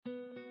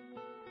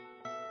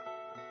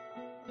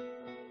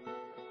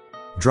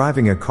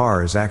Driving a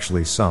car is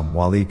actually some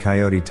Wile E.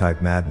 Coyote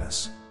type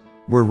madness.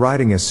 We're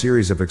riding a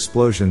series of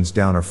explosions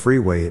down a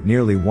freeway at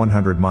nearly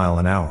 100 miles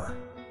an hour.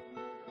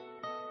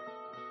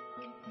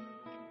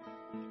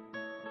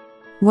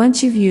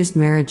 Once you've used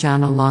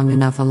marijuana long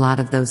enough, a lot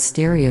of those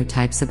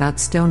stereotypes about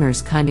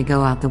stoners kinda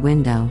go out the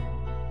window.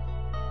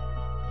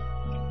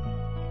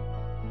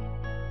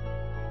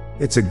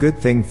 It's a good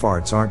thing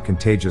farts aren't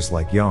contagious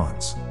like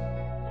yawns.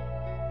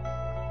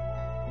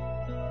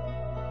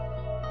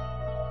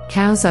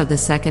 Cows are the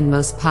second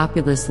most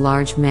populous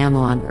large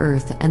mammal on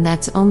Earth, and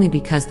that's only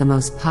because the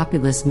most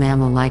populous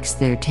mammal likes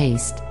their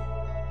taste.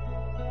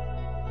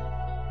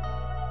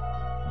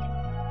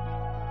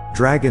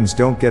 Dragons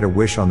don't get a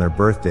wish on their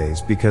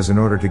birthdays because in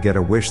order to get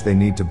a wish they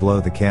need to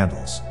blow the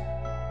candles.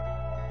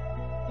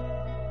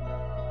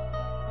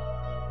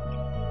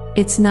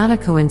 It's not a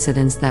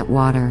coincidence that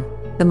water,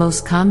 the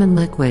most common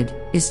liquid,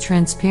 is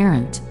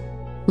transparent.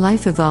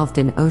 Life evolved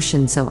in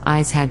oceans, so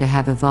eyes had to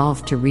have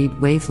evolved to read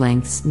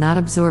wavelengths not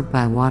absorbed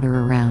by water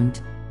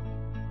around.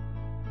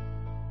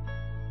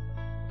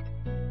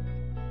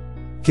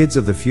 Kids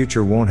of the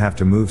future won't have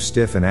to move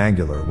stiff and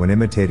angular when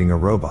imitating a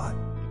robot.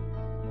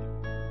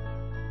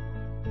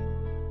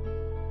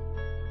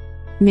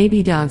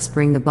 Maybe dogs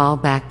bring the ball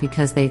back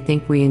because they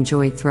think we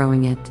enjoy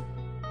throwing it.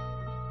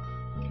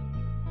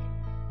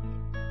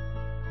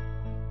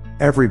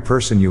 Every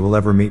person you will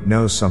ever meet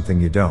knows something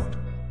you don't.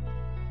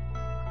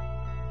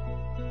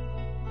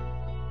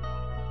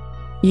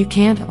 You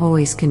can't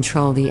always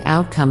control the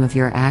outcome of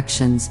your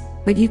actions,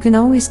 but you can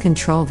always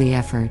control the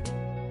effort.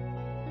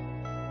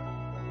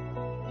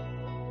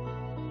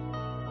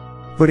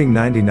 Putting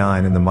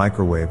 99 in the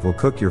microwave will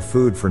cook your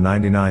food for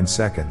 99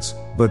 seconds,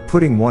 but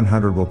putting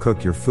 100 will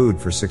cook your food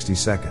for 60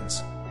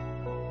 seconds.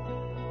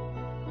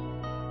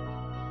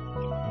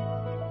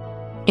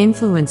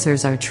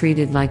 Influencers are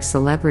treated like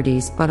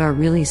celebrities but are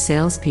really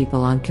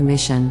salespeople on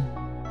commission.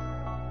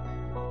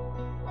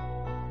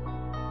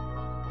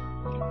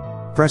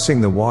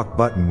 Pressing the walk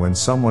button when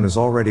someone is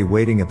already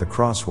waiting at the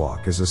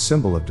crosswalk is a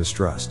symbol of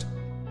distrust.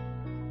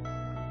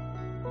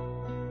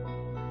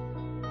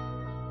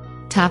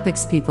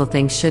 Topics people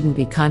think shouldn't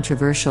be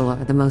controversial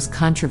are the most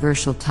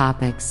controversial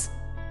topics.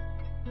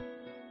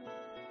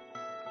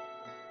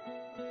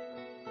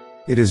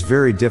 It is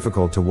very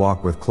difficult to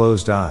walk with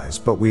closed eyes,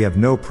 but we have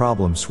no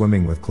problem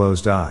swimming with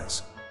closed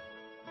eyes.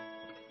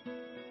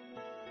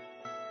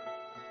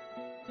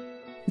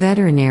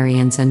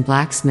 Veterinarians and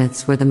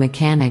blacksmiths were the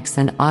mechanics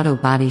and auto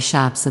body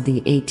shops of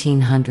the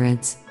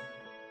 1800s.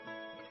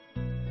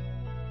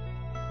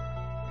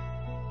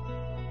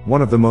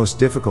 One of the most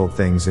difficult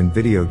things in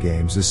video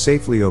games is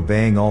safely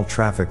obeying all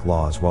traffic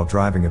laws while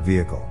driving a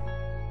vehicle.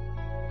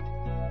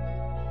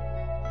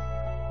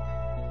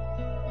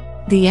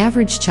 The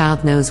average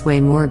child knows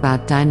way more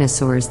about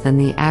dinosaurs than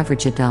the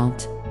average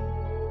adult.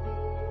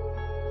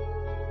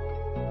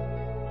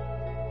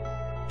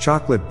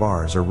 Chocolate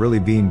bars are really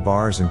bean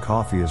bars and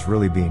coffee is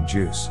really bean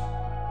juice.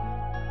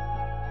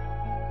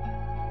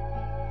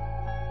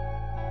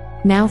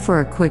 Now for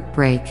a quick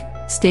break,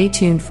 stay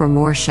tuned for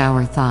more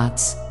shower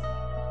thoughts.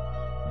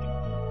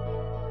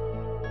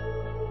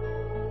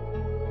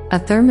 A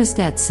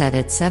thermostat set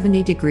at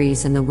 70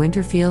 degrees in the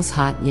winter feels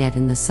hot, yet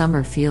in the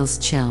summer feels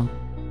chill.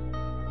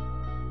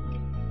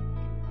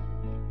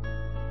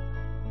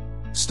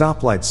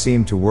 Stoplights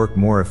seem to work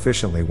more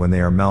efficiently when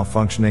they are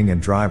malfunctioning and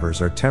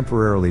drivers are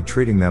temporarily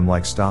treating them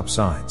like stop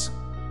signs.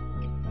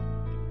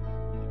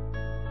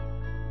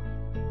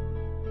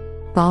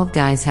 Bald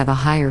guys have a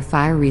higher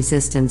fire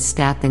resistance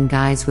stat than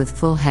guys with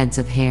full heads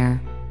of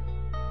hair.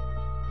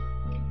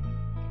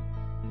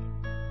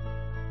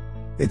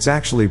 It's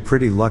actually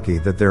pretty lucky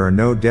that there are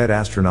no dead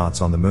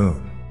astronauts on the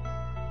moon.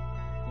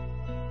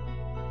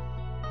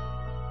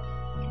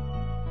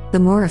 The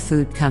more a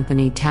food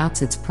company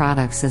touts its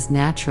products as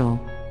natural,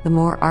 the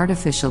more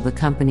artificial the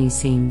company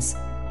seems.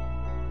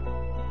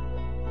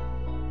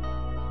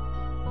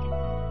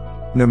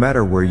 No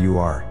matter where you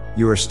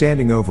are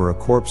standing over a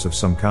corpse of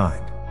some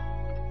kind.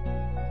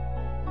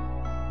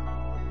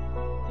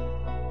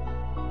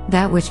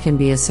 That which can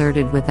be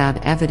asserted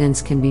without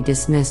evidence can be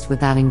dismissed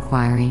without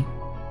inquiry.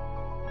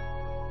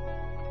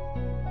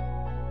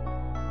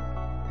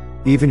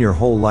 Even your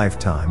whole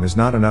lifetime is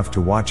not enough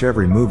to watch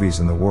every movies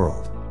in the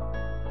world.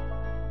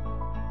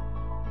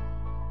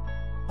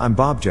 I'm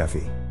Bob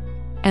Jeffy.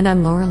 And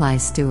I'm Lorelei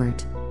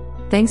Stewart.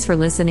 Thanks for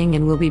listening,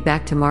 and we'll be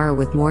back tomorrow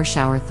with more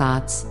shower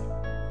thoughts.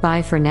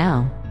 Bye for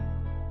now.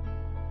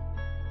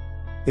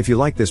 If you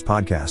like this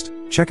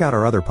podcast, check out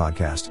our other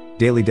podcast,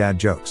 Daily Dad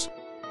Jokes.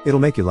 It'll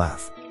make you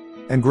laugh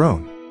and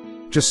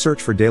groan. Just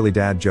search for Daily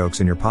Dad Jokes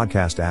in your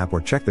podcast app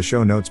or check the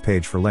show notes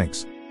page for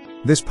links.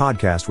 This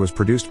podcast was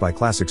produced by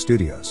Classic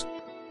Studios.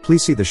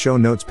 Please see the show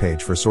notes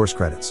page for source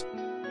credits.